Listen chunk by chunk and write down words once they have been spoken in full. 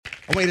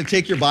I want you to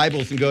take your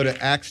Bibles and go to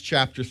Acts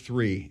chapter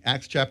 3.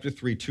 Acts chapter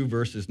 3, 2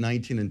 verses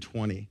 19 and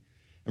 20.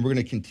 And we're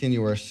going to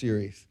continue our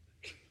series.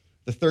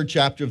 The third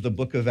chapter of the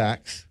book of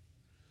Acts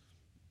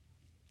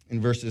in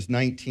verses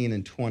 19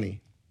 and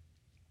 20.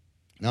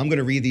 Now I'm going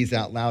to read these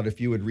out loud if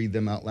you would read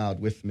them out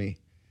loud with me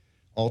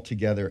all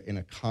together in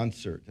a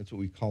concert. That's what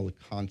we call a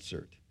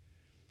concert,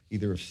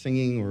 either of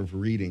singing or of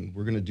reading.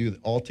 We're going to do it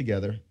all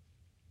together.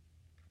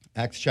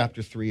 Acts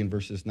chapter 3 and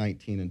verses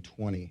 19 and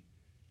 20.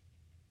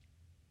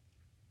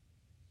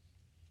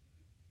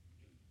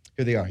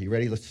 Here they are. You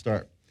ready? Let's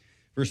start.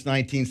 Verse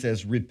 19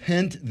 says,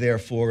 "Repent,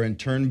 therefore, and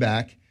turn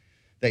back,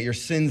 that your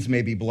sins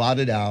may be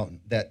blotted out,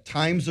 that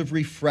times of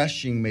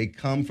refreshing may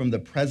come from the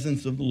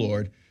presence of the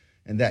Lord,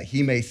 and that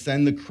he may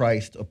send the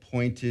Christ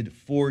appointed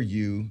for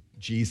you,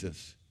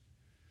 Jesus."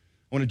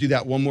 I want to do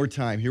that one more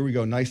time. Here we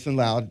go, nice and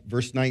loud.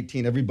 Verse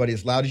 19, everybody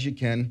as loud as you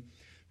can.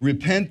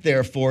 "Repent,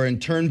 therefore,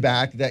 and turn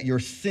back, that your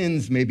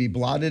sins may be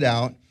blotted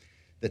out,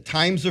 that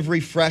times of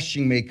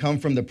refreshing may come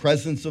from the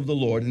presence of the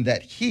Lord, and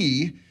that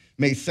he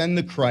may send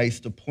the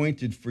Christ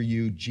appointed for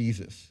you,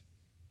 Jesus."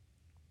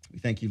 We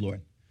thank you, Lord,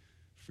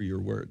 for your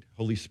word.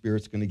 Holy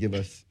Spirit's going to give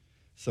us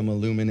some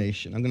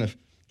illumination. I'm going to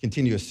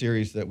continue a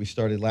series that we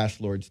started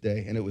last Lord's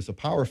Day, and it was a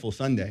powerful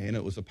Sunday, and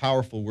it was a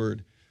powerful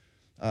word,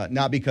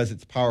 not because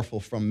it's powerful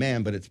from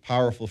man, but it's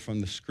powerful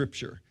from the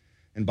Scripture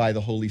and by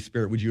the Holy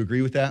Spirit. Would you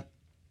agree with that?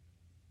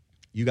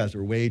 You guys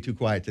were way too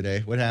quiet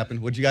today. What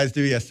happened? What did you guys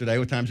do yesterday?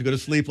 What time did you go to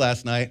sleep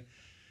last night?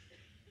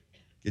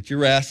 Get your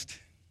rest.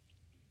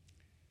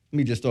 Let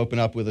me just open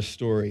up with a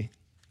story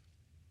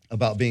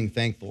about being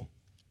thankful.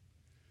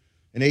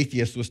 An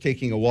atheist was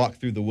taking a walk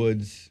through the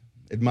woods,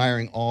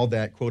 admiring all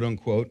that, quote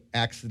unquote,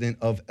 accident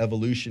of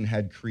evolution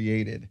had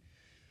created.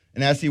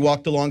 And as he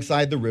walked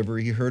alongside the river,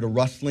 he heard a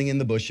rustling in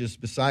the bushes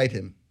beside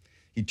him.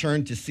 He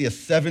turned to see a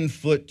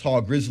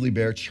 7-foot-tall grizzly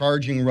bear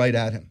charging right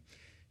at him.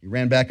 He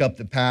ran back up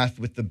the path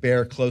with the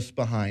bear close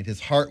behind.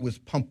 His heart was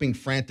pumping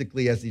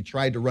frantically as he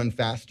tried to run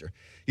faster.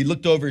 He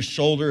looked over his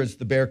shoulder as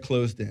the bear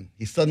closed in.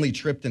 He suddenly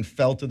tripped and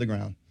fell to the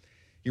ground.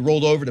 He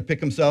rolled over to pick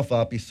himself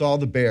up. He saw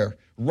the bear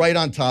right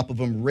on top of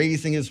him,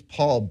 raising his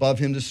paw above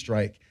him to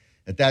strike.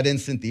 At that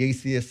instant, the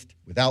atheist,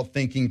 without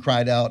thinking,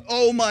 cried out,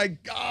 "Oh my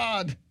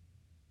God!"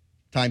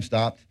 Time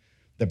stopped.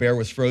 The bear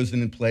was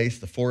frozen in place.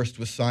 The forest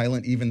was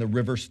silent. Even the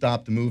river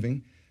stopped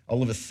moving.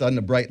 All of a sudden,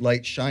 a bright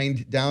light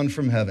shined down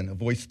from heaven. A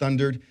voice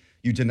thundered,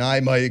 "You deny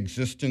my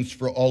existence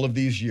for all of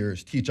these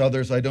years, teach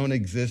others I don't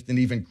exist, and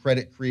even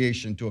credit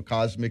creation to a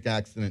cosmic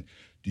accident.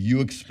 Do you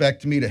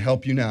expect me to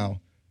help you now?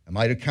 Am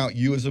I to count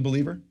you as a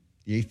believer?"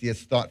 The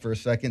atheist thought for a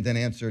second, then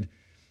answered,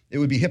 "It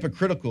would be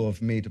hypocritical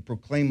of me to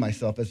proclaim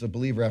myself as a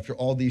believer after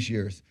all these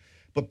years,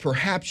 but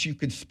perhaps you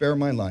could spare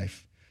my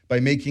life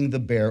by making the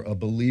bear a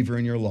believer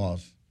in your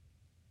laws."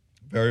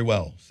 "Very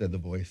well," said the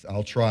voice,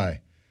 "I'll try."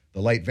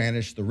 The light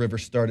vanished, the river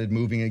started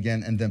moving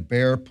again, and the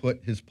bear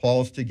put his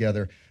paws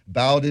together,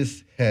 bowed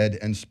his head,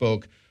 and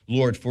spoke,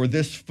 "Lord, for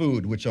this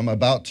food which I'm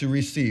about to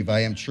receive,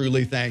 I am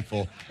truly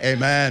thankful."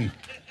 Amen.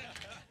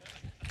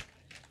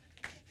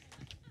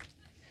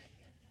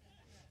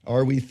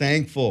 Are we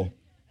thankful?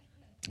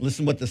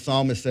 Listen what the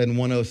psalmist said in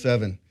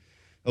 107.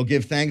 "Oh,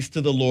 give thanks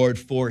to the Lord,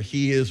 for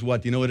he is"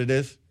 what? Do you know what it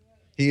is?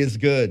 He is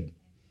good.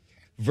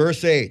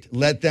 Verse 8,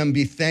 "Let them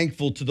be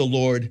thankful to the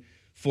Lord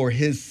for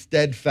his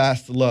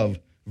steadfast love."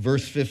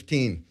 Verse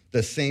 15,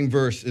 the same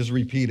verse is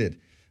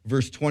repeated.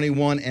 Verse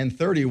 21 and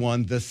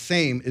 31, the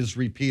same is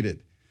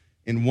repeated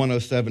in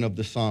 107 of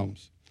the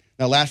Psalms.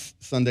 Now,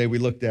 last Sunday, we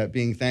looked at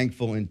being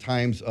thankful in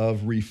times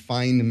of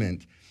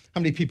refinement. How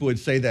many people would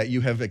say that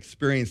you have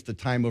experienced a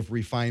time of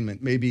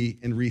refinement, maybe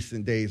in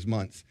recent days,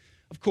 months?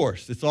 Of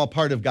course, it's all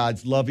part of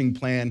God's loving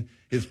plan,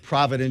 his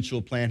providential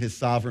plan, his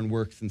sovereign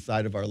works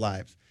inside of our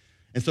lives.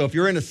 And so if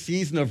you're in a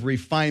season of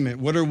refinement,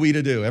 what are we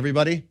to do?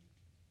 Everybody?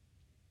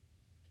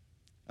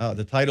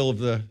 The title of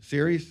the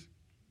series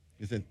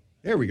is it?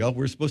 There we go.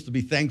 We're supposed to be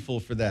thankful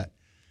for that.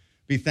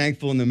 Be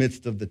thankful in the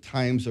midst of the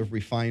times of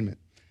refinement.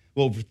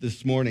 Well,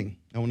 this morning,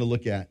 I want to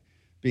look at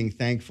being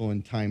thankful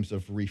in times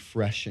of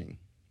refreshing.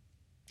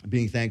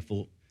 Being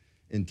thankful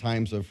in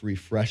times of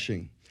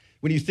refreshing.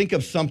 When you think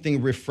of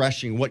something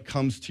refreshing, what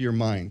comes to your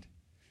mind?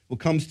 What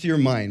comes to your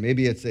mind?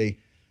 Maybe it's a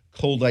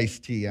cold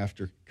iced tea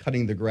after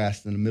cutting the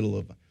grass in the middle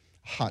of a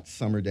hot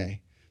summer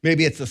day.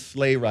 Maybe it's a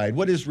sleigh ride.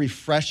 What is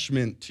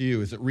refreshment to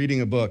you? Is it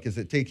reading a book? Is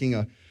it taking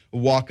a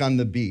walk on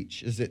the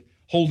beach? Is it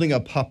holding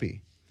a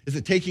puppy? Is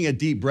it taking a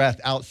deep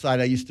breath outside?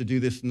 I used to do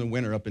this in the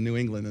winter up in New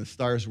England, and the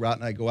stars were out,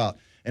 and I'd go out,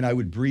 and I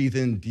would breathe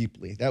in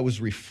deeply. That was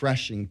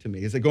refreshing to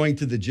me. Is it going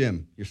to the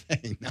gym? You're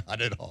saying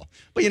not at all.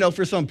 But,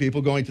 for some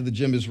people, going to the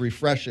gym is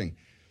refreshing.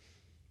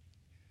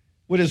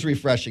 What is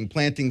refreshing?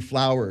 Planting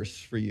flowers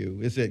for you.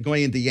 Is it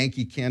going into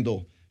Yankee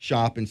Candle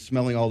shop and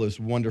smelling all those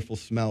wonderful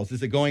smells?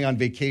 Is it going on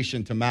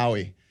vacation to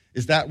Maui?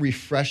 Is that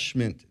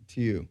refreshment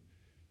to you?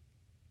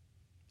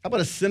 How about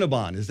a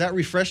Cinnabon? Is that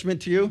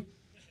refreshment to you?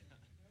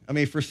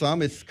 For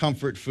some, it's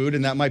comfort food,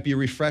 and that might be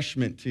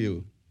refreshment to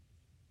you.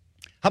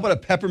 How about a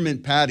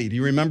peppermint patty? Do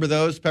you remember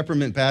those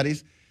peppermint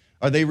patties?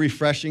 Are they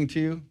refreshing to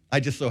you? I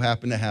just so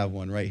happen to have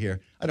one right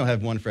here. I don't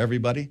have one for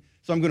everybody,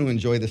 so I'm going to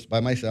enjoy this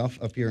by myself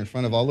up here in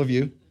front of all of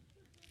you.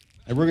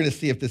 And we're going to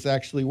see if this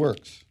actually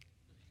works.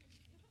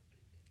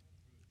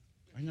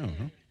 I know,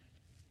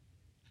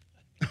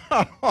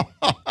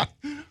 huh?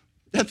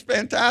 That's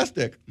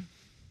fantastic.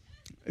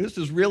 This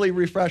is really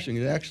refreshing.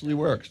 It actually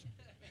works.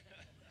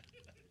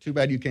 Too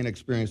bad you can't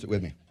experience it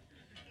with me.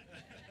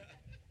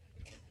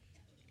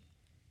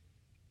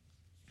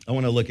 I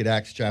want to look at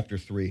Acts chapter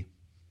 3.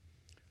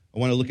 I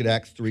want to look at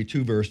Acts 3,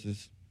 2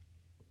 verses.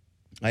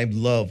 I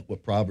love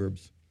what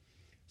Proverbs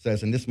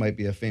says, and this might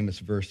be a famous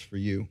verse for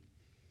you.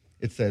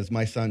 It says,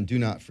 "My son, do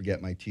not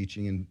forget my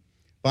teaching, and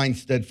find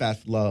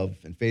steadfast love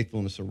and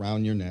faithfulness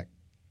around your neck.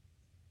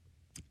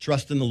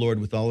 Trust in the Lord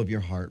with all of your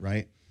heart,"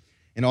 right?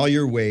 "In all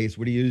your ways,"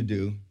 what are you to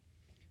do?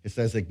 It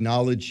says,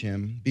 "Acknowledge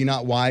him. Be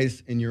not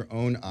wise in your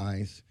own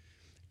eyes.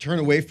 Turn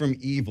away from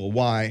evil."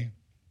 Why?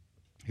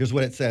 Here's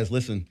what it says.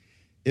 Listen,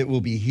 "It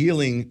will be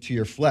healing to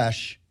your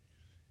flesh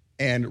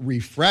and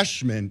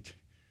refreshment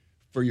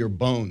for your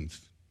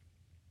bones."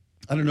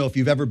 I don't know if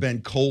you've ever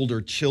been cold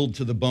or chilled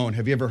to the bone.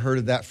 Have you ever heard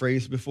of that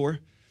phrase before?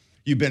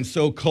 You've been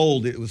so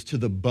cold, it was to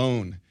the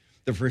bone.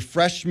 The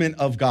refreshment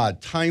of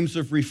God, times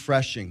of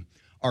refreshing,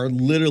 are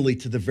literally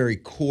to the very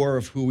core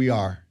of who we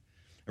are.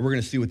 And we're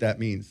going to see what that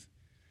means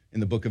in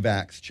the book of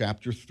Acts,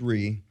 chapter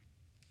 3,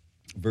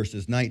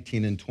 verses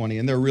 19 and 20.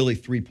 And there are really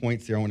 3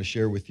 points here I want to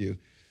share with you.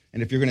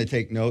 And if you're going to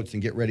take notes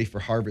and get ready for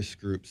harvest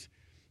groups,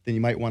 then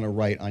you might want to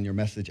write on your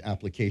message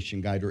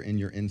application guide or in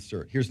your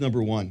insert. Here's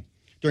number 1.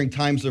 During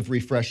times of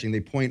refreshing, they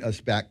point us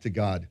back to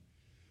God.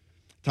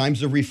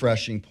 Times of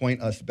refreshing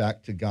point us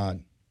back to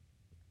God.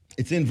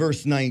 It's in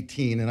verse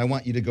 19, and I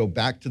want you to go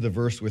back to the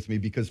verse with me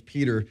because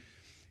Peter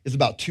is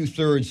about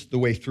 2/3 the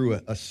way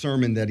through a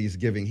sermon that he's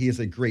giving. He is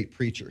a great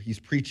preacher. He's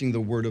preaching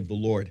the word of the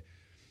Lord.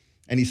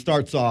 And he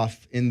starts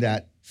off in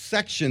that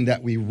section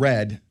that we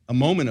read a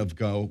moment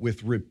ago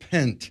with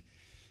repent.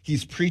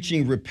 He's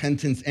preaching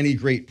repentance. Any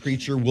great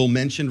preacher will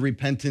mention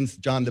repentance.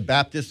 John the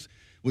Baptist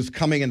was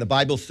coming, and the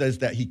Bible says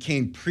that he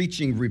came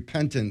preaching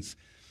repentance.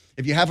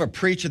 If you have a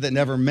preacher that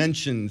never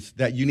mentions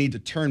that you need to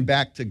turn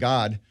back to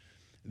God,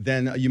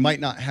 then you might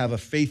not have a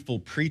faithful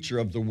preacher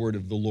of the word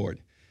of the Lord.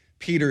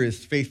 Peter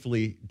is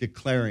faithfully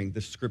declaring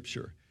the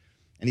scripture.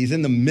 And he's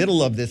in the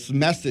middle of this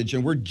message,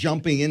 and we're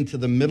jumping into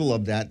the middle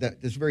of that. That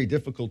is very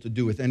difficult to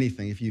do with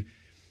anything. If you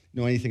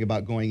know anything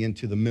about going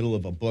into the middle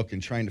of a book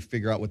and trying to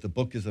figure out what the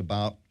book is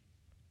about,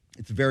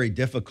 it's very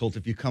difficult.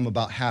 If you come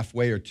about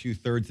halfway or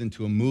 2/3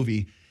 into a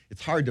movie,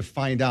 it's hard to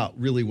find out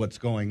really what's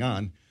going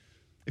on.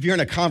 If you're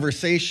in a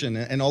conversation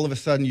and all of a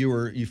sudden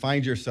you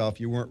find yourself,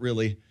 you weren't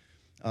really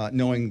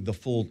knowing the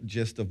full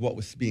gist of what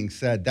was being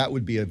said, that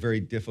would be a very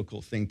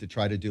difficult thing to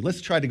try to do.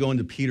 Let's try to go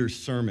into Peter's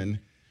sermon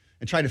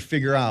and try to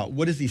figure out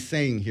what is he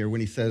saying here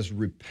when he says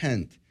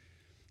repent.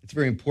 It's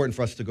very important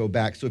for us to go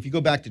back. So if you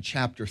go back to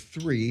chapter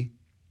 3,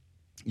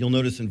 you'll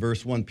notice in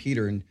verse 1,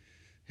 Peter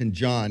and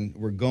John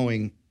were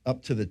going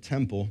up to the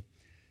temple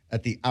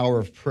at the hour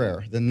of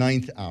prayer, the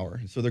 9th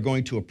hour. So they're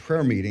going to a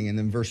prayer meeting, and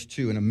then verse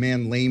 2, and a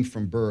man lame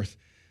from birth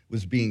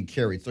was being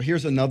carried. So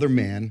here's another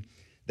man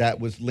that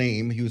was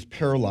lame. He was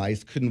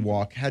paralyzed, couldn't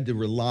walk, had to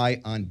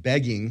rely on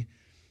begging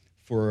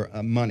for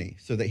money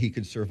so that he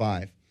could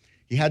survive.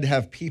 He had to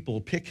have people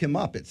pick him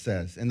up, it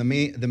says. And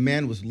the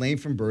man was lame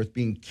from birth,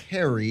 being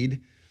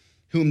carried,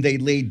 whom they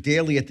laid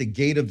daily at the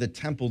gate of the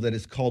temple that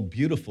is called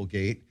Beautiful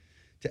Gate,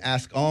 to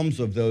ask alms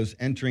of those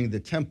entering the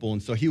temple.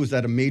 And so he was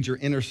at a major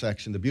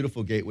intersection. The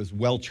Beautiful Gate was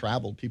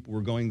well-traveled. People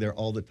were going there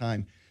all the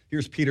time.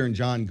 Here's Peter and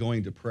John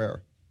going to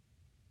prayer.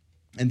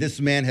 And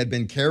this man had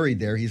been carried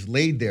there. He's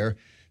laid there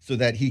so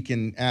that he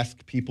can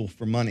ask people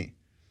for money.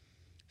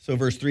 So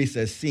verse 3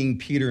 says, seeing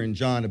Peter and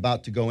John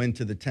about to go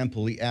into the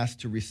temple, he asked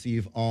to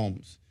receive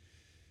alms.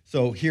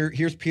 So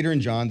here's Peter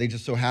and John. They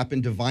just so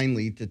happened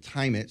divinely to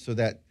time it so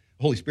that,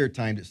 Holy Spirit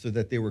timed it so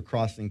that they were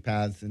crossing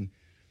paths. And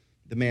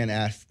the man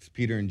asks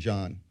Peter and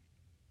John.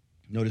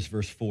 Notice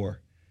verse 4.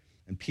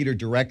 And Peter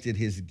directed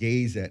his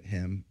gaze at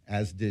him,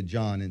 as did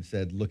John, and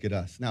said, look at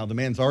us. Now, the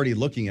man's already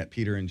looking at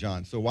Peter and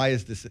John. So why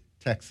is this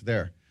text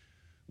there?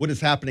 What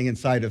is happening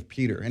inside of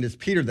Peter? And it's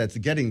Peter that's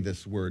getting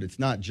this word. It's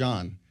not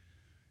John.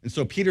 And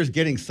so Peter's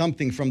getting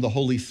something from the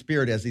Holy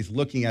Spirit as he's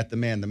looking at the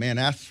man. The man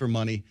asks for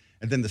money,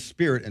 and then the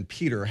Spirit and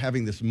Peter are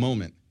having this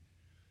moment.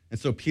 And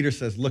so Peter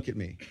says, look at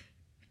me.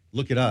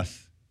 Look at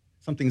us.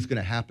 Something's going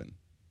to happen.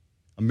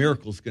 A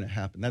miracle's going to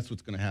happen. That's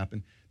what's going to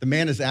happen. The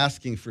man is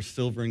asking for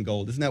silver and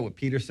gold. Isn't that what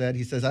Peter said?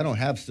 He says, I don't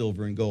have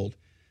silver and gold.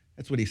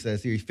 That's what he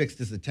says here. He fixed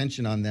his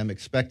attention on them,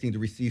 expecting to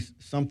receive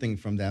something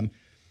from them.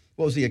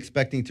 What was he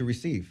expecting to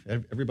receive?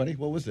 Everybody,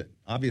 what was it?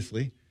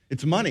 Obviously,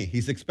 it's money.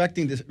 He's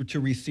expecting to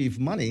receive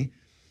money.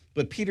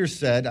 But Peter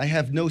said, I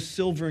have no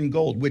silver and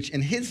gold, which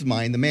in his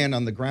mind, the man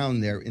on the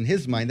ground there, in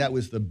his mind, that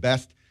was the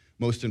best,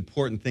 most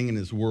important thing in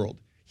his world.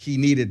 He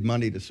needed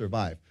money to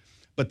survive.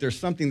 But there's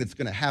something that's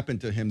going to happen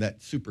to him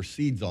that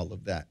supersedes all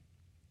of that.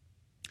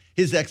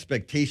 His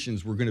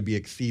expectations were going to be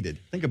exceeded.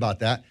 Think about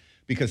that.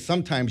 Because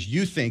sometimes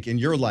you think in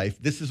your life,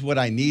 this is what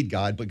I need,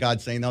 God, but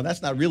God's saying, no,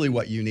 that's not really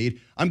what you need.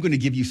 I'm going to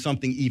give you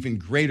something even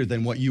greater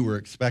than what you were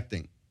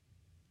expecting.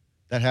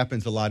 That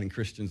happens a lot in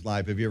Christians'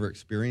 lives. Have you ever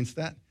experienced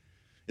that?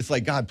 It's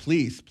like, God,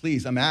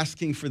 please, I'm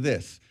asking for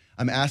this.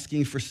 I'm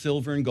asking for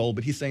silver and gold,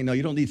 but he's saying, no,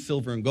 you don't need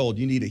silver and gold.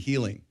 You need a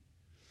healing.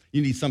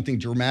 You need something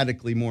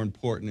dramatically more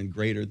important and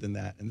greater than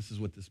that. And this is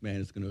what this man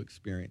is going to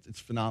experience.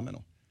 It's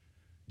phenomenal.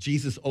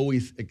 Jesus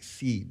always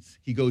exceeds.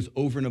 He goes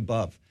over and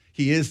above.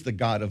 He is the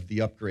God of the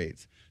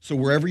upgrades. So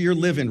wherever you're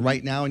living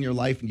right now in your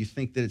life and you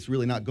think that it's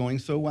really not going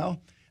so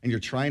well and you're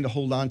trying to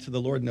hold on to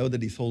the Lord, know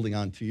that he's holding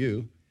on to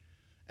you.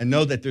 And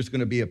know that there's going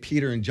to be a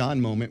Peter and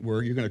John moment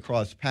where you're going to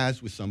cross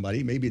paths with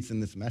somebody. Maybe it's in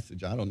this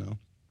message. I don't know.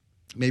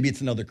 Maybe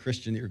it's another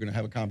Christian that you're going to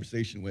have a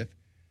conversation with.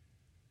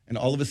 And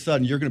all of a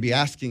sudden, you're going to be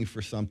asking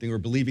for something or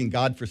believing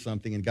God for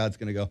something, and God's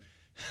going to go,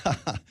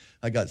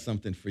 I got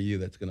something for you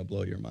that's going to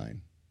blow your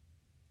mind.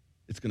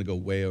 It's going to go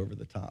way over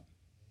the top.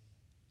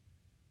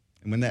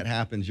 And when that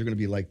happens, you're going to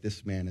be like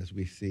this man, as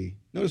we see.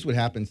 Notice what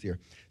happens here.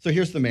 So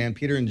here's the man.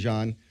 Peter and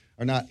John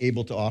are not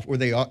able to offer, or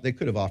they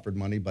could have offered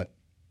money, but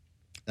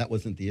that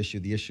wasn't the issue.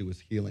 The issue was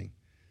healing.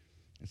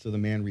 And so the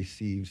man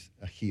receives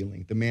a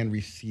healing. The man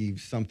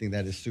receives something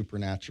that is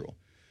supernatural.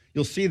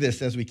 You'll see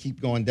this as we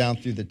keep going down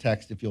through the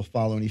text, if you'll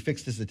follow. And he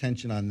fixed his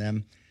attention on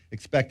them,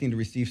 expecting to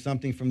receive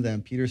something from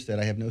them. Peter said,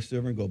 I have no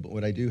silver and gold, but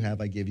what I do have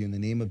I give you. In the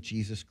name of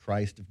Jesus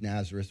Christ of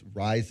Nazareth,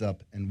 rise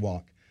up and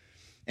walk.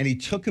 And he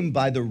took him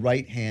by the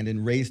right hand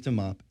and raised him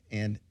up,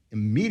 and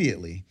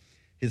immediately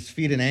his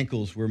feet and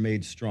ankles were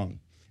made strong.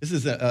 This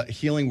is a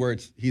healing where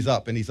he's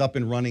up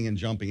and running and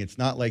jumping. It's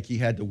not like he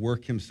had to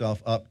work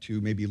himself up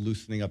to maybe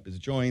loosening up his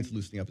joints,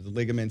 loosening up his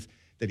ligaments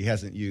that he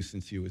hasn't used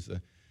since he was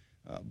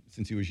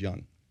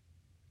young.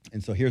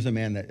 And so here's a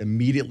man that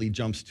immediately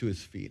jumps to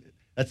his feet.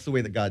 That's the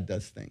way that God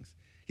does things.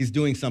 He's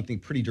doing something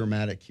pretty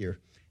dramatic here.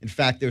 In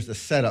fact, there's a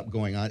setup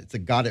going on. It's a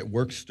God at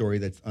work story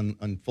that's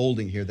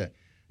unfolding here that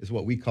is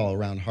what we call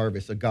around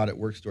Harvest, a God at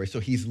work story.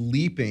 So he's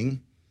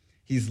leaping.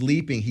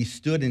 He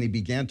stood and he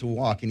began to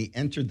walk, and he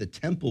entered the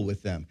temple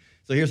with them.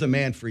 So here's a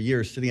man for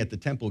years sitting at the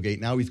temple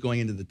gate. Now he's going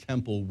into the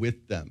temple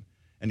with them,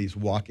 and he's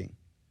walking.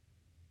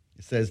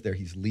 It says there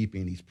he's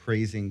leaping. He's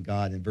praising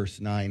God in verse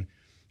 9.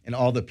 And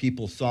all the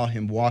people saw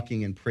him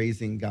walking and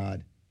praising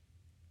God.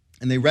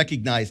 And they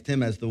recognized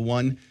him as the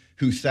one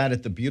who sat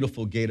at the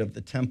beautiful gate of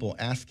the temple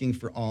asking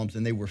for alms.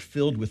 And they were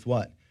filled with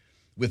what?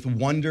 With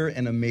wonder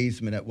and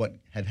amazement at what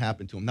had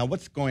happened to him. Now,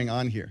 what's going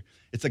on here?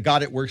 It's a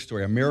God at work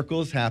story. A miracle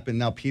has happened.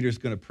 Now Peter's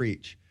going to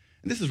preach.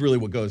 And this is really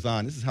what goes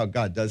on. This is how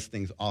God does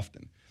things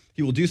often.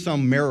 He will do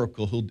some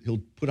miracle.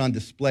 He'll put on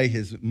display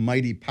his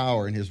mighty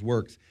power and his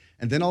works.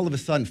 And then all of a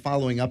sudden,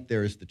 following up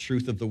there is the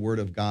truth of the word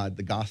of God.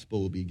 The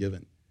gospel will be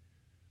given.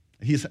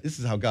 This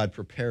is how God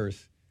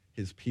prepares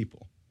his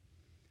people.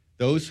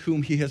 Those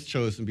whom he has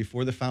chosen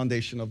before the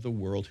foundation of the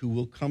world, who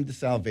will come to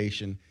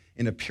salvation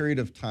in a period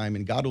of time,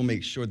 and God will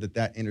make sure that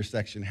that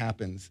intersection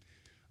happens.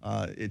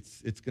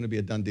 It's going to be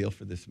a done deal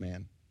for this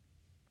man.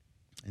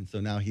 And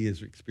so now he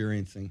is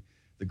experiencing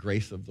the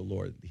grace of the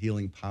Lord, the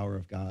healing power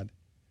of God.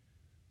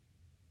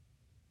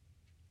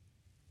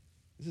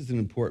 This is an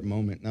important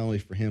moment, not only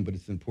for him, but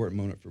it's an important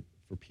moment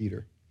for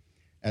Peter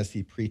as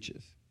he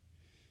preaches.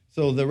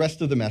 So the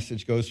rest of the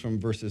message goes from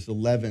verses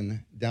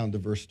 11 down to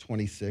verse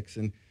 26.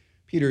 And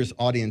Peter's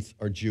audience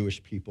are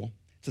Jewish people.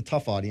 It's a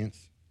tough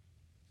audience.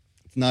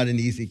 It's not an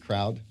easy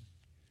crowd.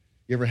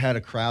 You ever had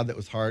a crowd that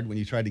was hard when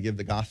you tried to give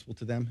the gospel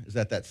to them? Is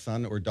that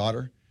son or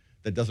daughter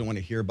that doesn't want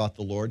to hear about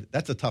the Lord?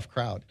 That's a tough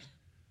crowd.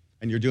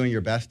 And you're doing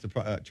your best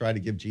to try to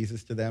give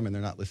Jesus to them, and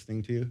they're not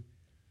listening to you.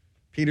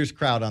 Peter's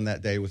crowd on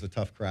that day was a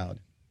tough crowd.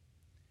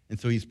 And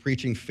so he's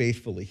preaching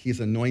faithfully. He's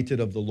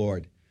anointed of the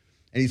Lord.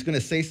 And he's going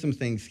to say some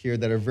things here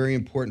that are very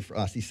important for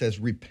us. He says,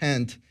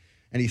 repent,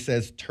 and he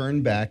says,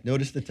 turn back.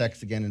 Notice the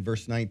text again in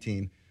verse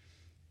 19.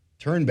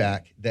 Turn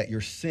back that your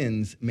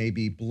sins may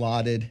be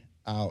blotted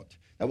out.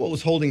 Now, what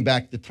was holding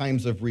back the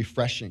times of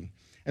refreshing?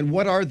 And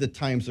what are the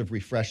times of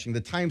refreshing?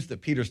 The times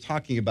that Peter's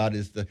talking about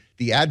is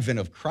the advent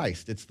of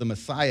Christ. It's the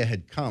Messiah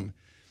had come.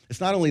 It's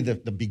not only the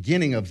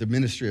beginning of the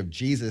ministry of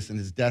Jesus and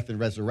his death and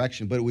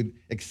resurrection, but it would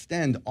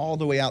extend all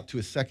the way out to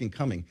his second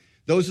coming.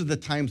 Those are the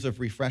times of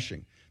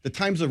refreshing. The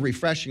times of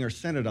refreshing are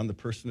centered on the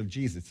person of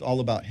Jesus. It's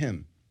all about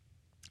him.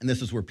 And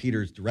this is where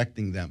Peter is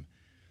directing them.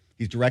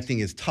 He's directing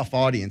his tough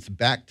audience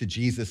back to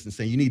Jesus and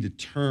saying, you need to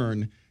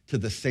turn to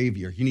the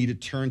Savior. You need to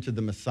turn to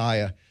the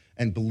Messiah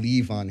and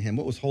believe on him.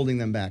 What was holding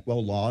them back?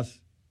 Well,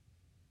 laws,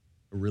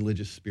 a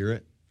religious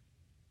spirit.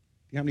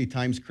 You know how many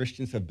times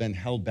Christians have been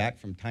held back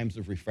from times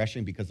of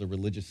refreshing because a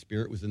religious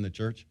spirit was in the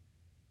church?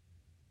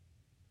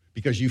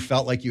 Because you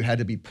felt like you had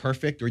to be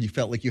perfect, or you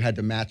felt like you had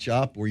to match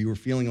up, or you were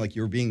feeling like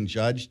you were being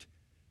judged. Do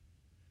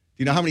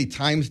you know how many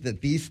times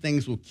that these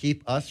things will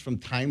keep us from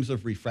times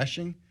of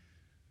refreshing?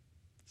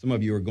 Some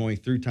of you are going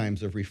through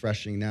times of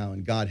refreshing now,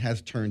 and God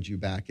has turned you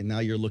back, and now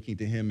you're looking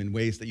to him in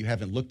ways that you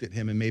haven't looked at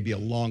him in maybe a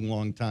long,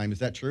 long time. Is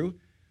that true?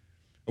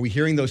 Are we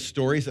hearing those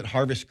stories at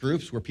harvest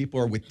groups where people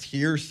are with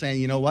tears saying,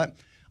 you know what?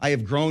 I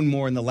have grown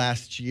more in the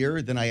last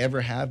year than I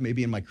ever have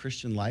maybe in my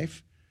Christian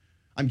life.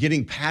 I'm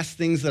getting past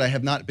things that I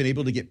have not been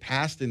able to get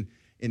past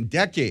in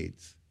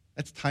decades.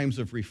 That's times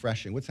of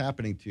refreshing. What's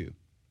happening to you?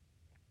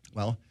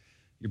 Well,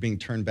 you're being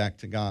turned back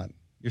to God.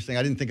 You're saying,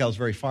 I didn't think I was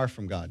very far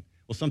from God.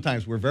 Well,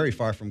 sometimes we're very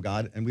far from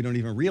God, and we don't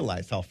even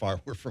realize how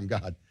far we're from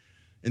God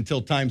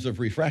until times of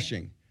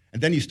refreshing.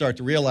 And then you start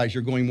to realize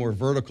you're going more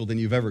vertical than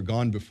you've ever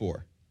gone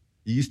before.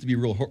 You used to be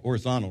real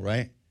horizontal,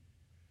 right?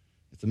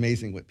 It's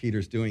amazing what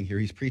Peter's doing here.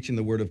 He's preaching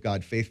the word of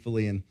God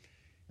faithfully, and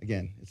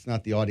again, it's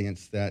not the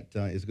audience that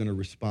is going to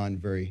respond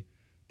very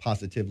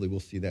positively. We'll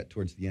see that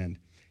towards the end.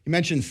 He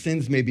mentions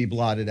sins may be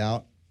blotted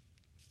out.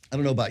 I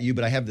don't know about you,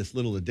 but I have this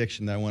little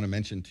addiction that I want to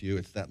mention to you.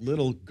 It's that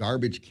little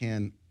garbage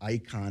can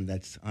icon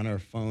that's on our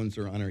phones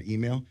or on our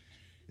email.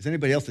 Is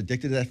anybody else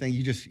addicted to that thing?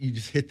 You just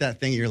hit that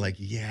thing, and you're like,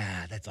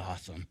 yeah, that's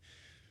awesome.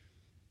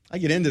 I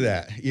get into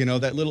that,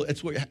 that little,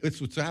 it's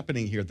what's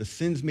happening here. The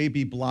sins may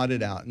be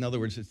blotted out. In other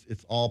words,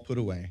 it's all put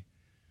away.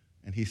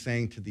 And he's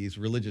saying to these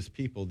religious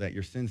people that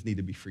your sins need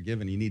to be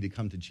forgiven. You need to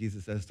come to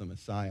Jesus as the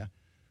Messiah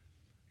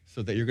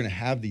so that you're going to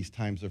have these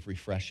times of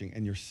refreshing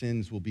and your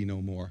sins will be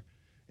no more.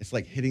 It's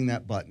like hitting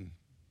that button.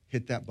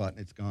 Hit that button,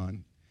 it's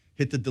gone.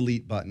 Hit the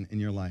delete button in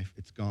your life,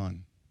 it's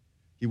gone.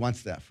 He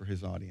wants that for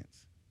his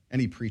audience.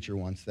 Any preacher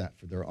wants that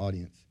for their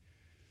audience.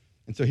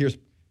 And so here's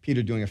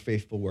Peter doing a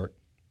faithful work.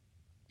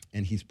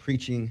 And he's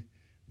preaching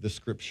the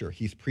scripture.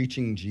 He's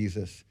preaching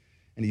Jesus,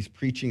 and he's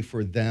preaching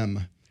for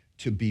them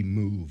to be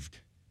moved.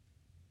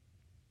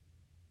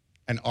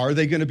 And are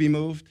they going to be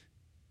moved?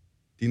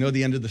 Do you know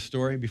the end of the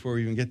story before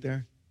we even get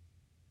there?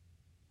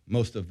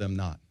 Most of them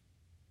not.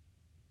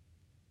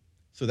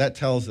 So that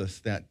tells us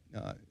that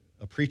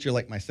a preacher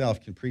like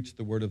myself can preach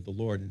the word of the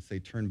Lord and say,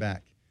 turn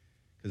back,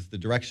 because the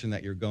direction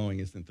that you're going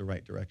isn't the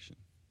right direction.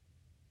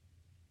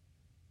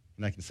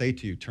 And I can say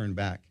to you, turn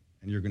back,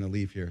 and you're going to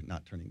leave here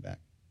not turning back,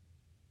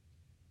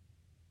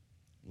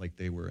 like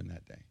they were in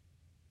that day.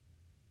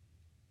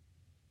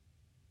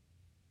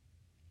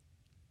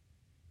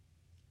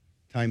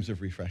 Times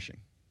of refreshing.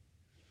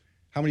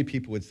 How many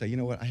people would say, you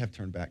know what, I have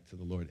turned back to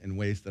the Lord in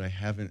ways that I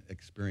haven't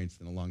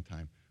experienced in a long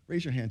time?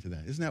 Raise your hand to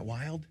that. Isn't that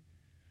wild?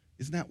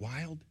 Isn't that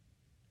wild?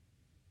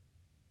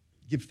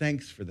 Give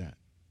thanks for that.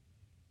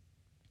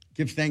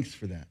 Give thanks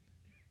for that.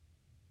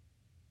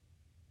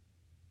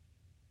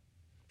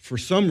 For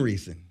some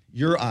reason,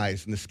 your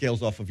eyes and the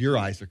scales off of your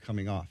eyes are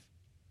coming off.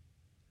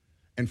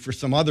 And for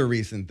some other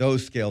reason,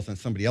 those scales on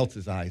somebody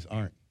else's eyes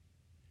aren't.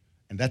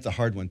 And that's a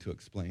hard one to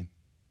explain.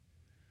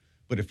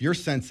 But if you're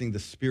sensing the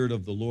Spirit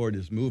of the Lord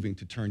is moving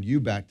to turn you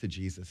back to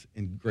Jesus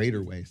in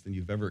greater ways than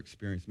you've ever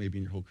experienced maybe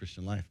in your whole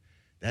Christian life,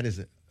 that is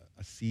a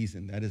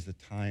season, that is a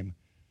time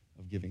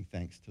of giving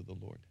thanks to the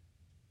Lord.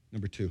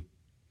 Number 2,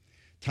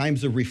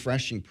 times of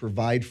refreshing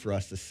provide for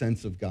us a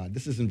sense of God.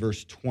 This is in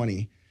verse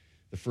 20,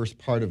 the first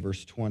part of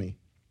verse 20.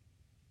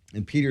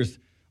 And Peter's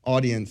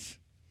audience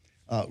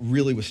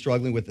really was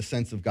struggling with the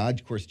sense of God.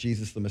 Of course,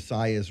 Jesus, the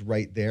Messiah, is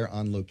right there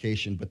on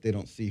location, but they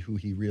don't see who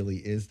he really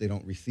is. They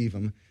don't receive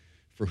him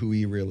for who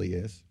he really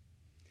is.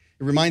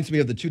 It reminds me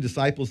of the 2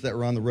 disciples that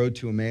were on the road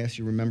to Emmaus.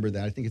 You remember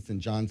that. I think it's in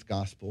John's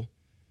gospel.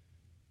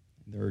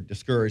 They're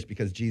discouraged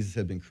because Jesus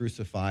had been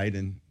crucified,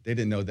 and they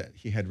didn't know that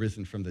he had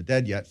risen from the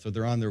dead yet, so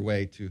they're on their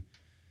way to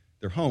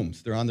their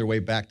homes. They're on their way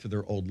back to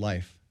their old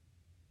life.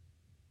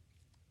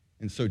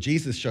 And so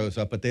Jesus shows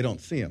up, but they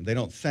don't see him. They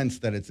don't sense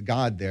that it's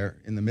God there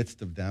in the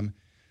midst of them.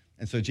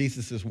 And so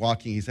Jesus is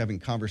walking. He's having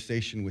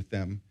conversation with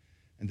them.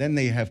 And then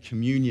they have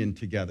communion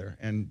together.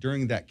 And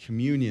during that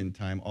communion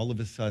time, all of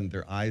a sudden,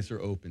 their eyes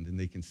are opened, and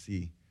they can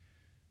see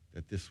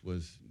that this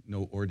was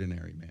no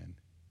ordinary man.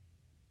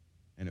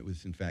 And it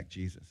was, in fact,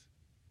 Jesus.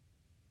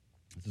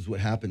 This is what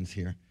happens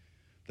here.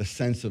 The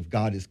sense of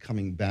God is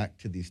coming back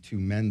to these 2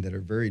 men that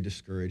are very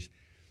discouraged.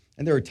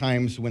 And there are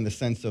times when the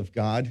sense of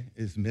God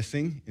is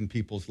missing in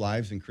people's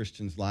lives, in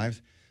Christians'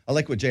 lives. I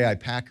like what J.I.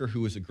 Packer,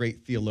 who was a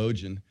great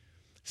theologian,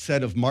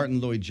 said of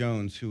Martin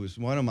Lloyd-Jones, who was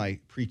one of my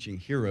preaching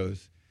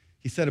heroes.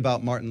 He said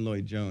about Martin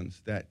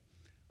Lloyd-Jones that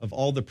of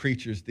all the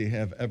preachers they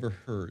have ever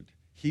heard,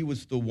 he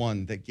was the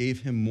one that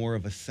gave him more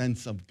of a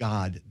sense of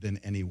God than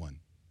anyone.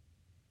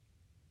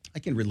 I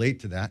can relate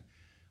to that.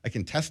 I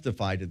can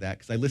testify to that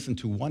because I listened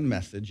to one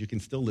message. You can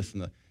still listen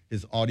to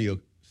his audio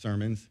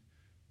sermons,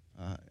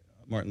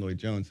 Martin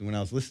Lloyd-Jones. And when I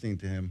was listening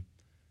to him,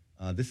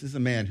 this is a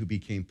man who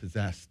became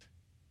possessed.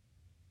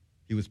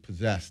 He was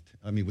possessed,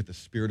 with the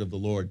Spirit of the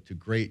Lord to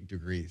great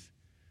degrees.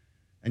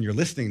 And you're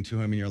listening to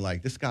him and you're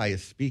like, this guy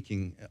is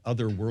speaking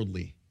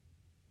otherworldly.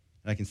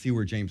 And I can see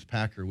where James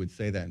Packer would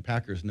say that. And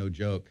Packer's no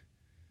joke.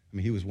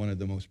 He was one of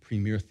the most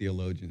premier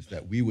theologians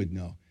that we would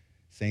know,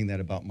 saying that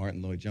about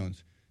Martin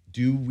Lloyd-Jones.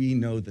 Do we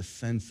know the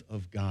sense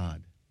of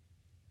God?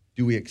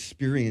 Do we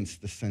experience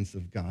the sense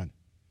of God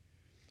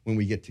when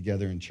we get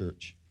together in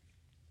church?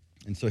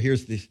 And so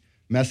here's this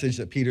message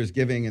that Peter's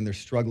giving, and they're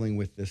struggling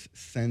with this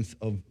sense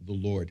of the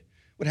Lord.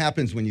 What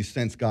happens when you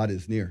sense God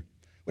is near?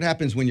 What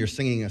happens when you're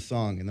singing a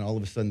song and then all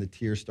of a sudden the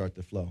tears start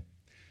to flow?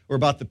 Or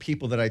about the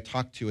people that I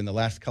talked to in the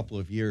last couple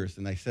of years,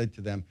 and I said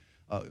to them,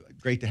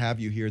 Great to have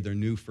you here. They're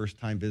new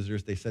first-time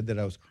visitors. They said that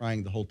I was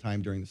crying the whole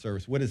time during the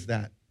service. What is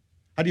that?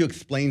 How do you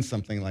explain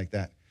something like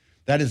that?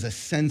 That is a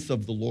sense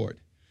of the Lord.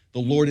 The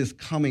Lord is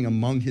coming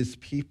among his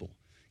people,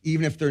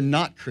 even if they're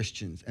not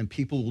Christians, and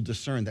people will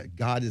discern that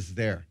God is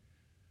there.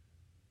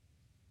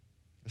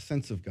 A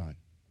sense of God.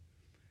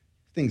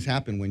 Things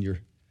happen when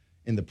you're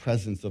in the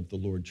presence of the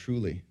Lord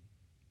truly.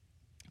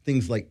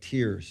 Things like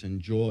tears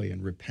and joy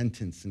and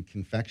repentance and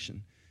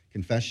confession,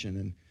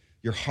 and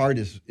your heart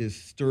is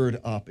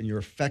stirred up and your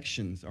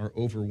affections are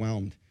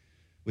overwhelmed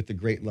with the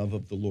great love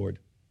of the Lord.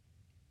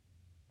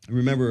 I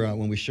remember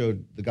when we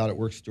showed the God at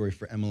Work story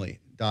for Emily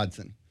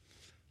Dodson.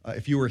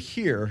 If you were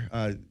here,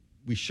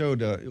 we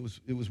showed, it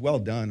was well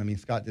done. I mean,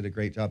 Scott did a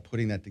great job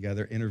putting that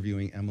together,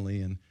 interviewing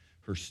Emily and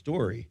her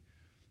story.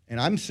 And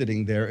I'm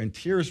sitting there and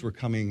tears were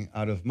coming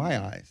out of my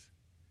eyes.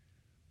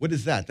 What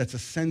is that? That's a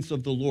sense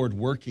of the Lord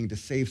working to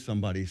save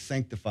somebody,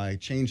 sanctify,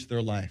 change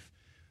their life.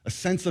 A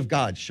sense of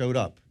God showed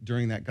up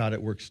during that God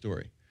at Work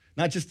story.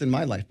 Not just in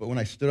my life, but when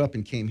I stood up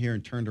and came here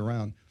and turned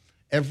around,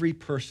 every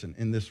person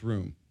in this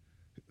room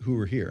who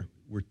were here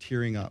were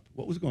tearing up.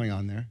 What was going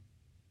on there?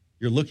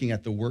 You're looking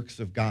at the works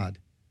of God,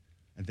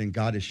 and then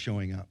God is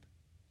showing up.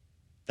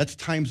 That's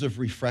times of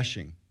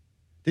refreshing.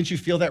 Didn't you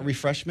feel that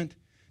refreshment?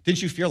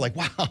 Didn't you feel like,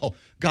 wow,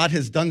 God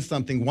has done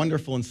something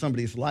wonderful in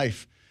somebody's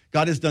life?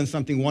 God has done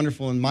something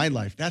wonderful in my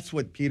life. That's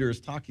what Peter is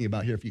talking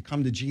about here. If you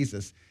come to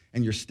Jesus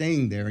and you're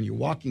staying there and you're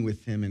walking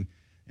with him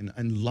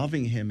and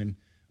loving him and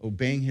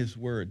obeying his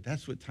word,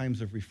 that's what times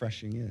of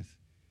refreshing is.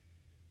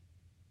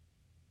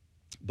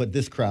 But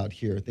this crowd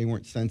here, they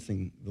weren't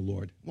sensing the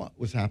Lord. What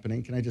was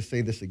happening? Can I just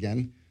say this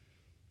again?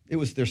 It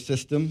was their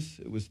systems.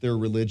 It was their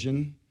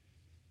religion.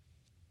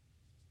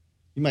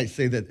 You might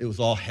say that it was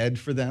all head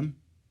for them.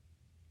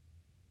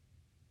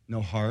 No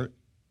heart.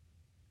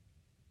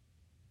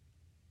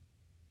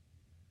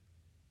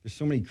 There's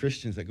so many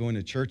Christians that go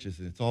into churches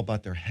and it's all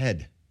about their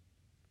head.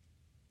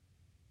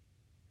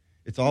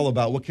 It's all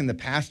about what can the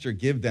pastor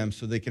give them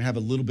so they can have a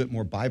little bit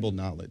more Bible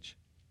knowledge.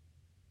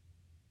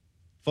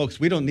 Folks,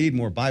 we don't need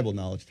more Bible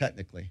knowledge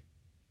technically.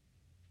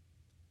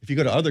 If you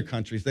go to other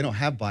countries, they don't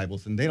have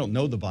Bibles and they don't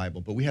know the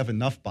Bible, but we have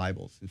enough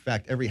Bibles. In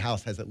fact, every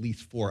house has at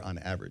least 4 on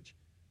average.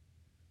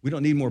 We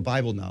don't need more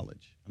Bible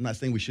knowledge. I'm not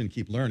saying we shouldn't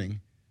keep learning,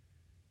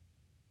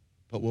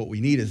 but what we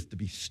need is to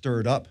be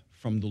stirred up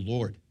from the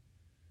Lord.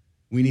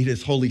 We need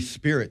his Holy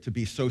Spirit to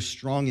be so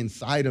strong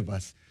inside of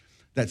us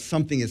that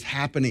something is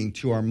happening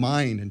to our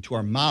mind and to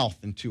our mouth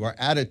and to our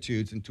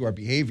attitudes and to our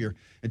behavior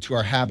and to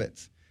our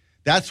habits.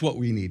 That's what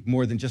we need,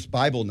 more than just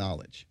Bible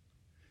knowledge.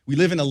 We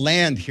live in a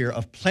land here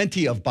of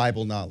plenty of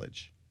Bible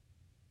knowledge.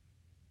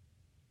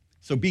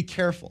 So be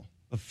careful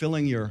of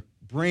filling your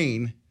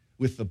brain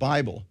with the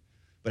Bible,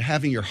 but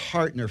having your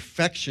heart and your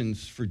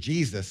affections for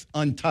Jesus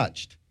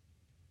untouched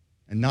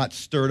and not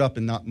stirred up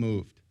and not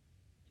moved.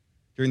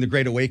 During the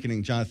Great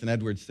Awakening, Jonathan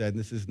Edwards said, and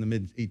this is in the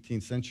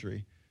mid-18th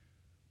century,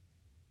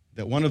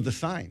 that one of the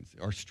signs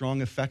are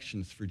strong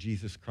affections for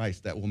Jesus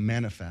Christ that will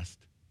manifest.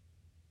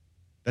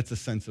 That's a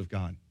sense of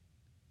God.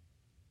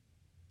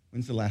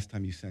 When's the last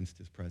time you sensed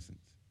his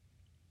presence?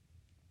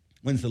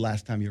 When's the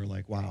last time you were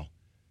like, wow,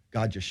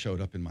 God just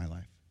showed up in my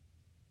life?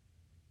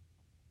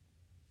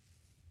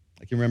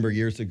 I can remember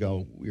years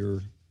ago, we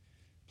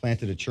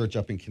planted a church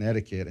up in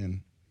Connecticut,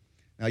 and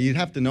now you'd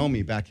have to know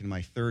me back in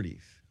my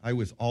 30s. I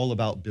was all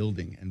about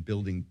building and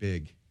building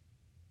big.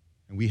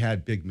 And we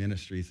had big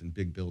ministries and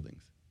big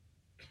buildings.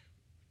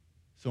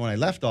 So when I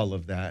left all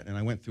of that and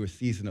I went through a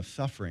season of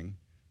suffering,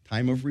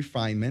 time of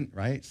refinement,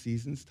 right?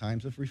 Seasons,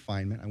 times of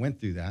refinement. I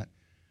went through that.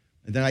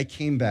 And then I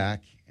came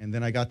back, and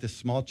then I got this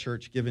small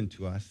church given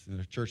to us, and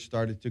the church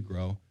started to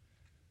grow.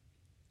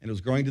 And it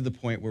was growing to the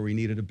point where we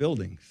needed a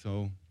building.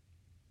 So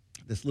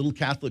this little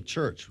Catholic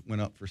church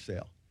went up for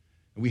sale.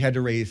 And we had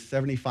to raise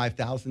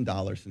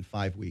 $75,000 in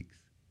 5 weeks.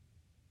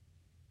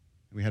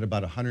 And we had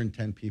about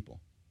 110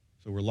 people.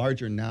 So we're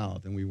larger now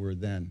than we were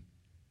then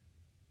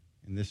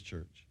in this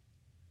church.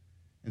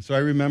 And so I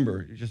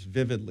remember just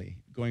vividly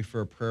going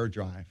for a prayer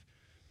drive.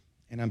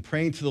 And I'm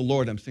praying to the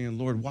Lord. I'm saying,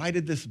 Lord, why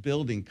did this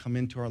building come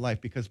into our life?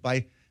 Because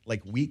by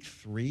like week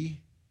 3,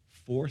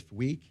 4th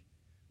week,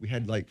 we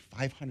had like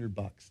 $500.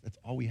 That's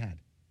all we had.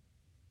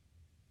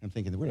 I'm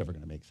thinking, we're never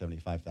going to make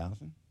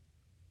 $75,000.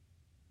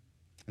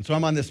 And so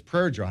I'm on this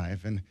prayer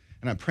drive, and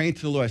I'm praying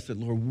to the Lord. I said,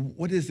 Lord,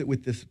 what is it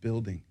with this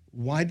building?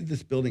 Why did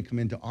this building come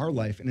into our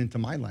life and into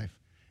my life?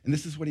 And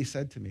this is what he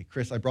said to me.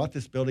 Chris, I brought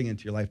this building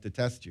into your life to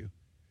test you,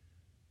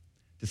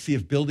 to see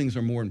if buildings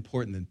are more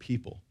important than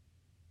people.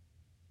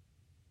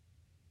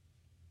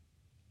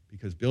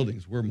 Because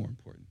buildings were more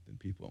important than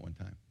people at one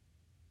time.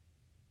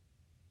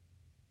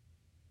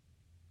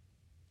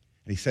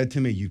 And he said to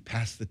me, you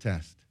passed the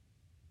test.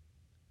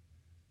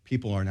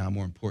 People are now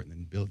more important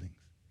than buildings.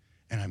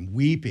 And I'm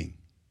weeping.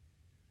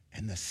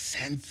 And the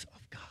sense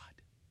of God.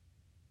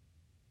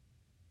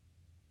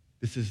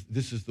 This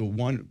is the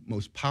one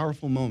most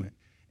powerful moment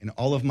in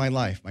all of my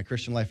life. My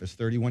Christian life is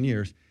 31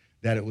 years,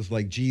 that it was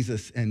like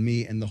Jesus and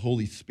me and the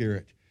Holy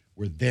Spirit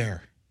were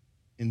there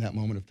in that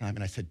moment of time.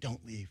 And I said,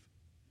 don't leave.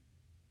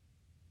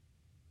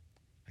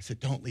 I said,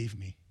 don't leave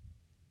me.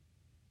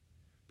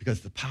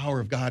 Because the power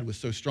of God was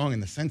so strong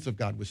and the sense of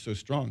God was so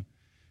strong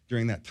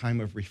during that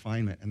time of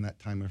refinement and that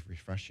time of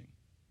refreshing.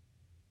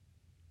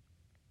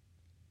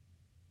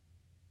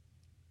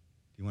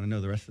 Do you want to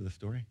know the rest of the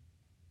story?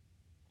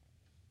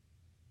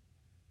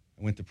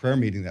 I went to prayer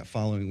meeting that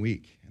following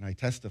week, and I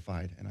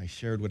testified, and I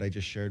shared what I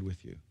just shared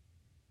with you.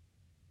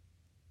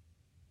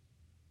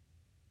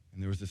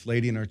 And there was this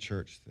lady in our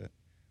church that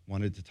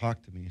wanted to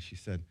talk to me, and she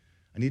said,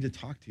 I need to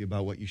talk to you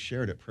about what you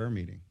shared at prayer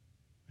meeting.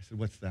 I said,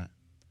 what's that?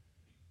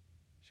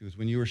 She goes,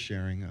 when you were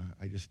sharing,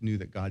 I just knew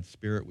that God's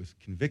Spirit was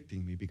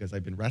convicting me because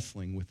I've been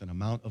wrestling with an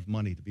amount of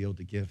money to be able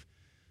to give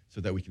so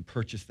that we can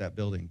purchase that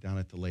building down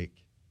at the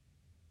lake.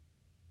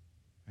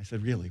 I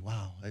said, really?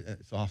 Wow,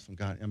 it's awesome.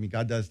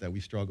 God does that.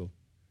 We struggle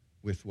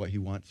with what he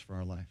wants for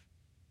our life.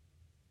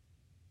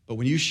 But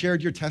when you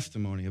shared your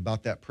testimony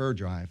about that prayer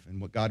drive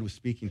and what God was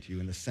speaking to you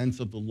and the sense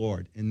of the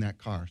Lord in that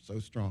car so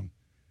strong,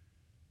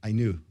 I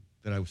knew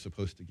that I was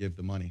supposed to give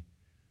the money.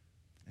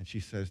 And she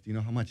says, do you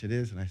know how much it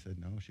is? And I said,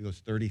 no. She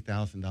goes,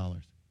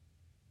 $30,000.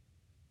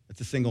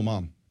 That's a single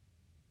mom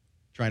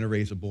trying to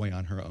raise a boy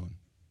on her own.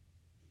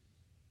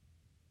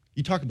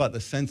 You talk about the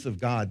sense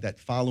of God that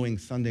following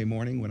Sunday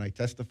morning when I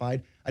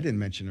testified, I didn't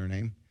mention her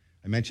name.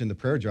 I mentioned the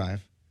prayer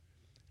drive,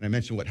 and I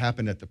mentioned what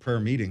happened at the prayer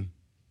meeting.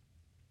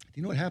 Do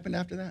you know what happened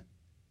after that?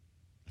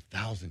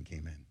 1,000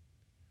 came in.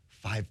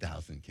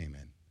 5,000 came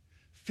in.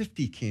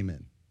 50 came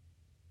in.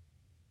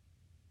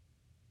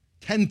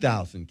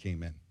 10,000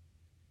 came in.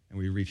 And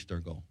we reached our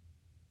goal.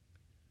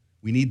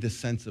 We need the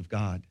sense of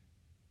God.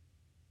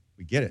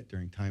 We get it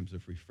during times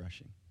of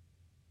refreshing.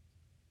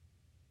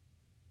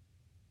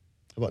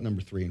 How about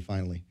number 3, and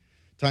finally?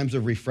 Times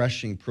of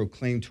refreshing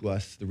proclaim to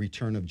us the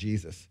return of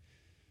Jesus.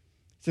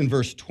 It's in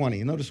verse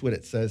 20. Notice what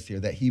it says here,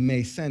 that he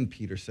may send,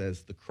 Peter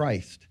says, the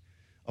Christ,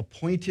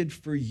 appointed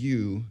for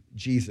you,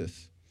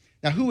 Jesus.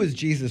 Now, who is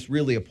Jesus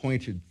really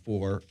appointed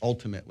for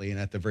ultimately and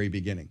at the very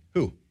beginning?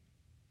 Who?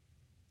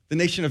 The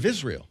nation of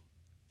Israel,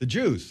 the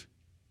Jews.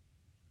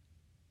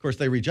 Of course,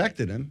 they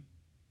rejected him,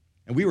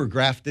 and we were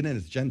grafted in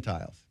as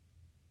Gentiles.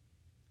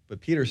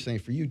 But Peter's saying,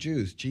 for you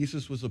Jews,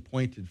 Jesus was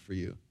appointed for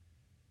you.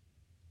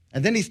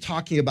 And then he's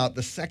talking about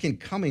the second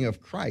coming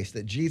of Christ,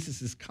 that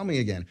Jesus is coming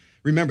again.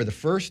 Remember, the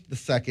first, the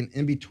second,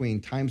 in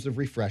between times of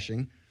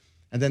refreshing.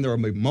 And then there are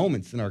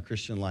moments in our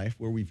Christian life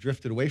where we've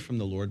drifted away from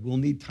the Lord. We'll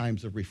need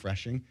times of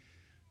refreshing,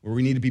 where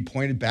we need to be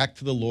pointed back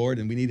to the Lord,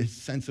 and we need a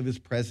sense of his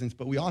presence.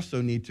 But we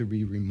also need to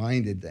be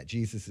reminded that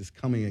Jesus is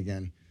coming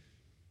again.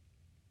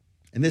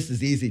 And this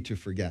is easy to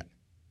forget.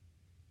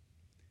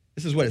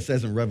 This is what it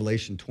says in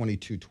Revelation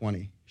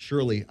 22:20.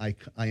 Surely I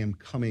am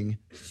coming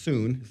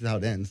soon. This is how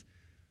it ends.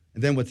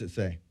 And then what's it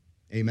say?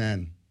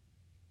 Amen.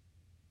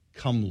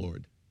 Come,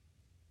 Lord.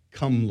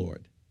 Come,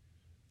 Lord.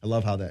 I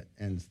love how that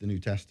ends the New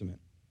Testament.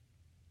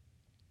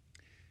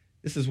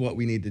 This is what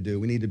we need to do.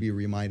 We need to be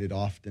reminded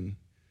often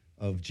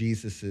of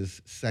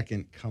Jesus'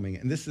 second coming.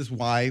 And this is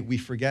why we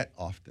forget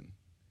often.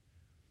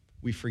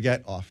 We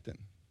forget often.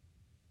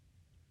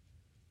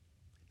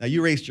 Now,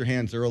 you raised your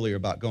hands earlier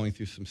about going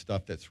through some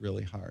stuff that's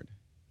really hard.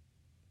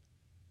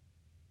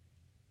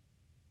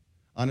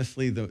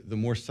 Honestly, the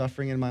more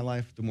suffering in my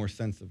life, the more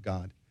sense of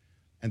God.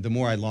 And the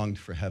more I longed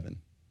for heaven,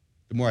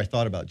 the more I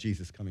thought about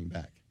Jesus coming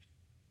back.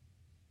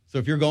 So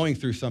if you're going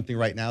through something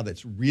right now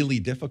that's really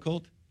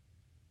difficult,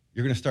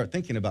 you're going to start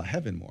thinking about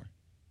heaven more.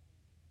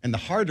 And the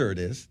harder it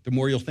is, the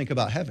more you'll think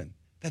about heaven.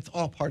 That's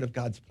all part of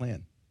God's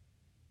plan,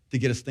 to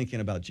get us thinking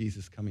about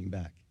Jesus coming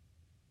back.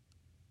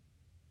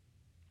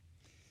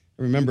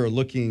 I remember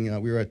looking,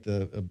 we were at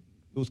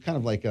it was kind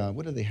of like,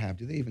 what do they have?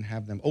 Do they even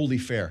have them?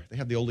 Oldie Fair. They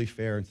have the Oldie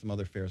Fair and some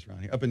other fairs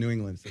around here. Up in New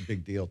England, it's a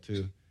big deal,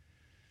 too.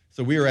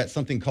 So we were at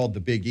something called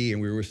the Big E,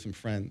 and we were with some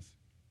friends.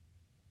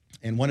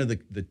 And one of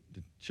the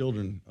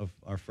children of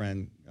our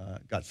friend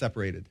got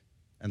separated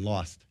and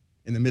lost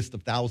in the midst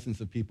of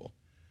thousands of people.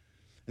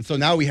 And so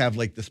now we have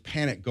like this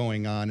panic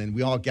going on, and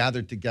we all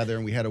gathered together,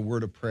 and we had a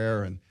word of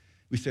prayer, and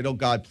we said, oh,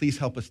 God, please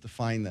help us to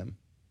find them.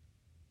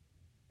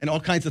 And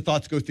all kinds of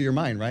thoughts go through your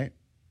mind, right?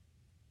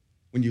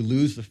 When you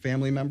lose a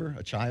family member,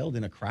 a child,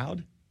 in a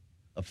crowd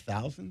of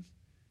thousands?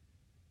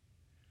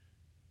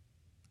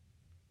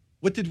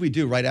 What did we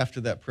do right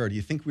after that prayer? Do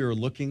you think we were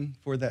looking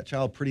for that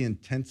child pretty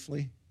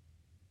intentionally?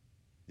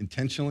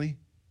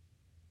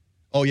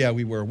 Oh, yeah,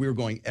 we were. We were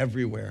going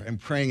everywhere and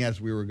praying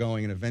as we were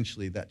going, and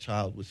eventually that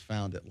child was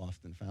found at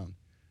Lost and Found.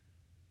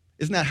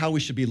 Isn't that how we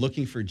should be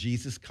looking for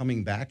Jesus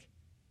coming back?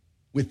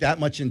 With that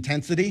much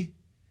intensity?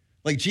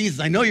 Like,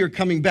 Jesus, I know you're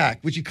coming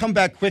back. Would you come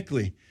back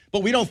quickly?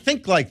 But we don't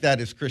think like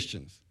that as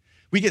Christians.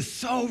 We get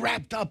so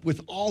wrapped up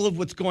with all of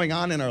what's going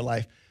on in our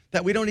life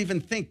that we don't even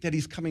think that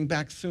he's coming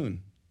back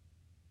soon.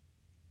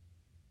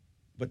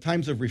 But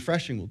times of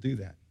refreshing will do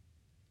that.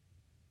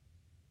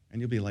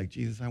 And you'll be like,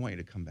 Jesus, I want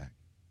you to come back.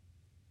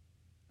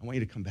 I want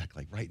you to come back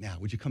like right now.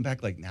 Would you come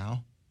back like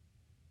now?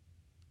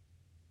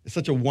 It's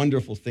such a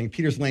wonderful thing.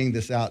 Peter's laying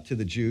this out to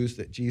the Jews,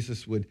 that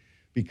Jesus would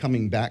be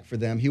coming back for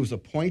them. He was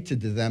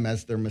appointed to them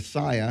as their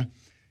Messiah.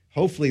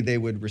 Hopefully they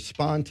would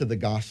respond to the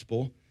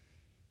gospel.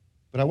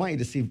 But I want you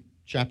to see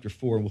chapter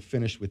 4, and we'll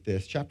finish with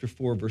this. Chapter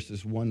 4,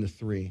 verses 1 to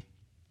 3.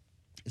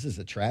 This is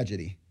a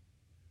tragedy.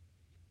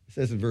 It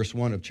says in verse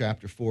 1 of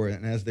chapter 4,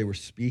 and as they were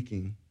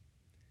speaking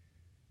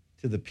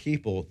to the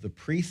people, the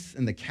priests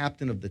and the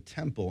captain of the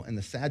temple and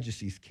the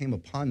Sadducees came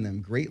upon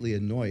them, greatly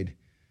annoyed,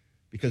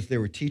 because they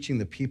were teaching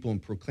the people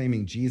and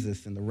proclaiming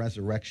Jesus and the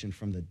resurrection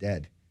from the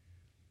dead.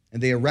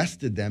 And they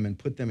arrested them and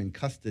put them in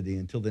custody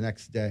until the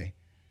next day,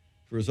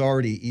 for it was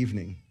already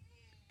evening.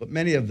 But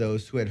many of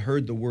those who had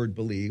heard the word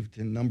believed,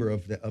 and a number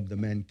of the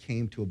men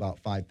came to about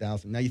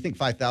 5,000. Now, you think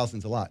 5,000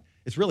 is a lot.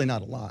 It's really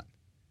not a lot.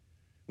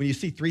 When you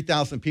see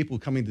 3,000 people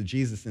coming to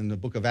Jesus in the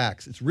book of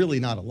Acts, it's really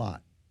not a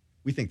lot.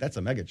 We think that's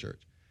a megachurch.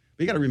 But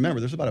you got to remember,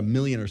 there's about 1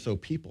 million or so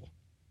people.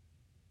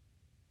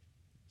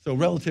 So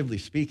relatively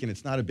speaking,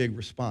 it's not a big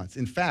response.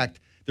 In fact,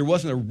 there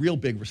wasn't a real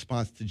big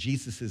response to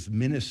Jesus'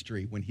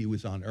 ministry when he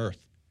was on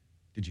earth.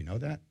 Did you know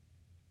that?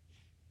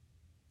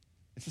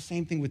 It's the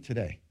same thing with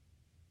today.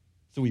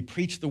 So we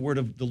preach the word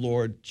of the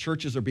Lord,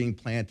 churches are being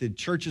planted,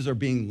 churches are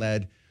being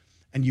led,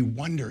 and you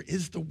wonder,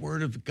 is the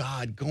word of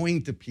God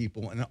going to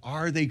people, and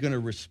are they going to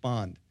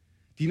respond?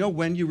 Do you know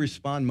when you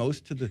respond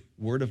most to the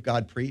word of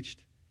God preached?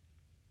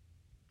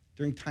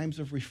 During times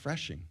of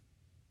refreshing.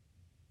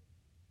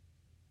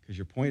 Because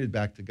you're pointed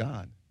back to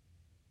God.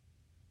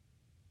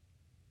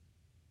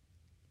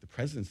 The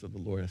presence of the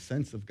Lord, a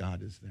sense of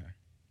God is there.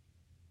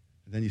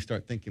 And then you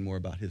start thinking more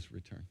about his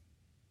return.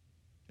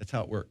 That's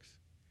how it works.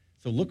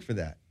 So look for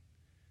that.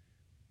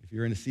 If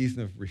you're in a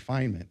season of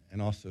refinement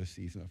and also a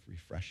season of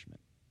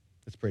refreshment.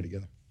 Let's pray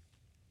together.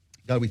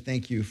 God, we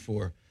thank you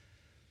for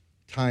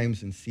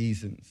times and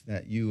seasons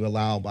that you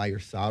allow by your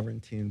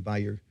sovereignty and by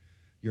your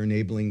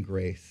enabling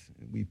grace.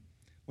 We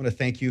want to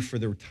thank you for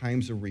the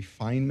times of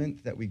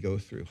refinement that we go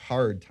through,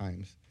 hard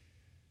times.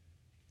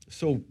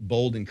 So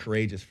bold and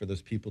courageous for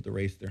those people to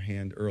raise their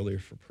hand earlier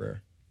for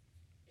prayer.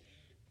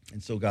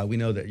 And so, God, we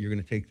know that you're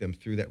going to take them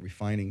through that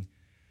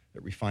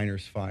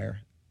refiner's fire.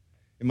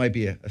 It might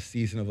be a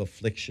season of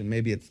affliction.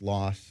 Maybe it's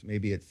loss.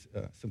 Maybe it's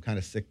some kind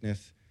of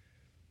sickness.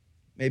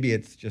 Maybe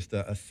it's just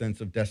a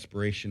sense of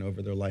desperation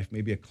over their life.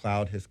 Maybe a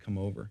cloud has come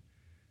over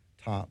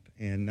top,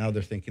 and now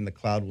they're thinking the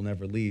cloud will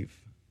never leave.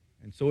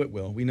 And so it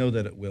will. We know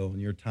that it will in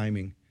your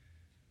timing.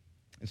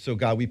 And so,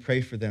 God, we pray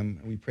for them,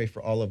 and we pray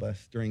for all of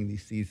us during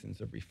these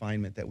seasons of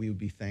refinement that we would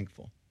be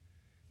thankful.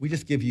 We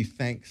just give you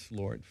thanks,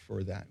 Lord,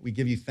 for that. We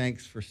give you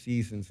thanks for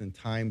seasons and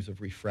times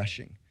of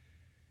refreshing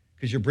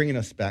because you're bringing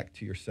us back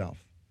to yourself.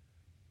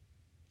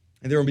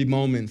 And there will be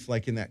moments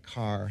like in that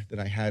car that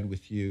I had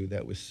with you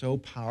that was so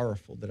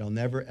powerful that I'll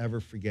never, ever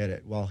forget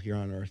it while here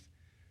on earth.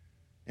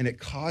 And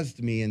it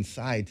caused me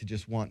inside to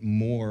just want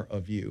more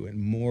of you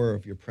and more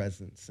of your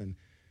presence and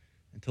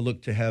to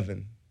look to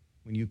heaven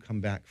when you come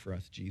back for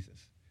us,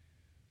 Jesus.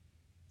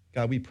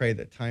 God, we pray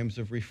that times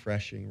of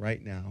refreshing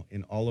right now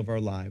in all of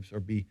our lives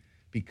are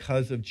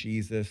because of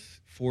Jesus,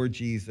 for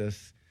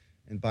Jesus,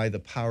 and by the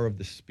power of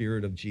the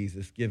Spirit of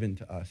Jesus given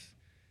to us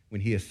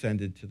when he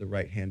ascended to the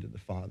right hand of the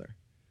Father.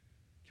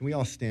 Can we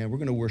all stand? We're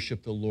going to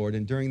worship the Lord.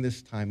 And during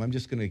this time, I'm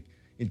just going to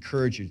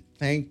encourage you,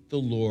 thank the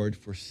Lord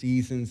for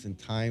seasons and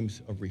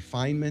times of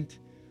refinement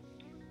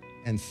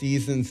and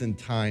seasons and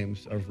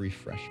times of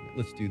refreshment.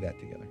 Let's do that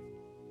together.